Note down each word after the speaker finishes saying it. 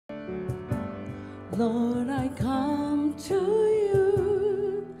Lord, I come to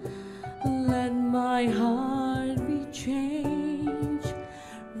you. Let my heart be changed,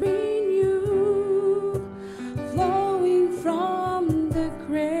 renewed, flowing from the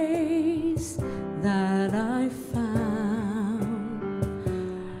grace that I found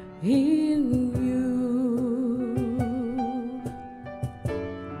in you.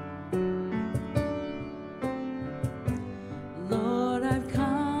 Lord, I've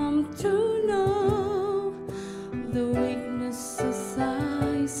come to know the weaknesses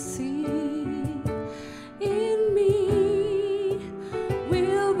I see in me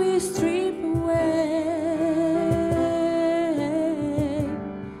will be stripped away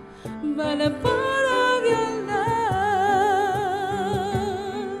by the power of your love.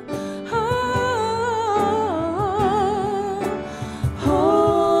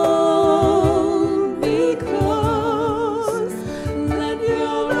 Hold me close, let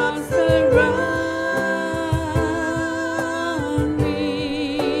your arms surround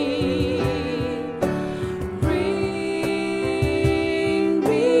me. Bring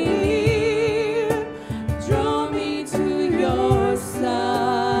me near, draw me to your side.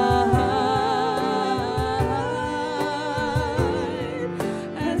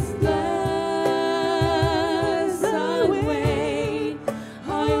 As I wait,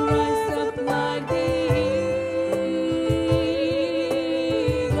 I rise up like the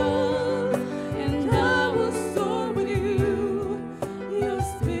eagle, and I will soar with you. Your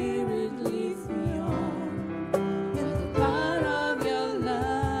spirit leads me on in the power of your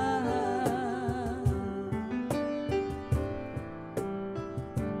love.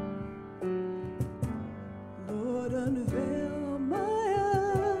 Lord, unveil my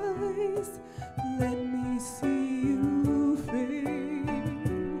eyes, let me see you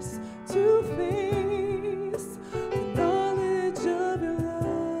face to face, the knowledge of your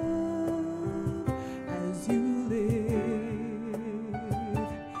love as you live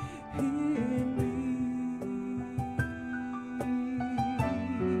in me.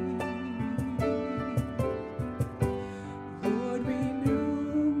 Lord,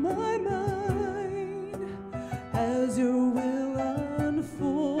 renew my mind as your will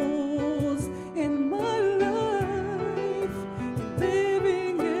unfolds in my life,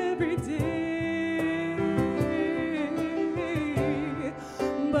 living every day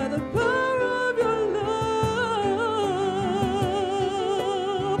by the power of your love.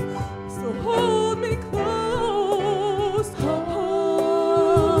 So hold me close,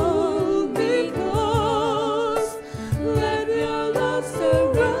 hold me close, let your love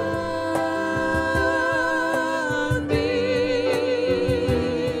surround me.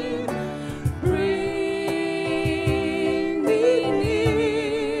 Bring me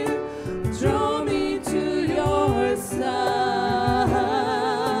near, draw me to your side.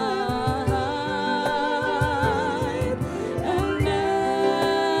 And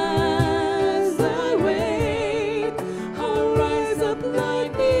as I wait, I'll rise up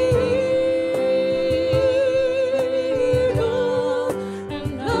like the eagle,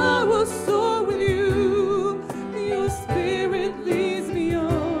 and I will soar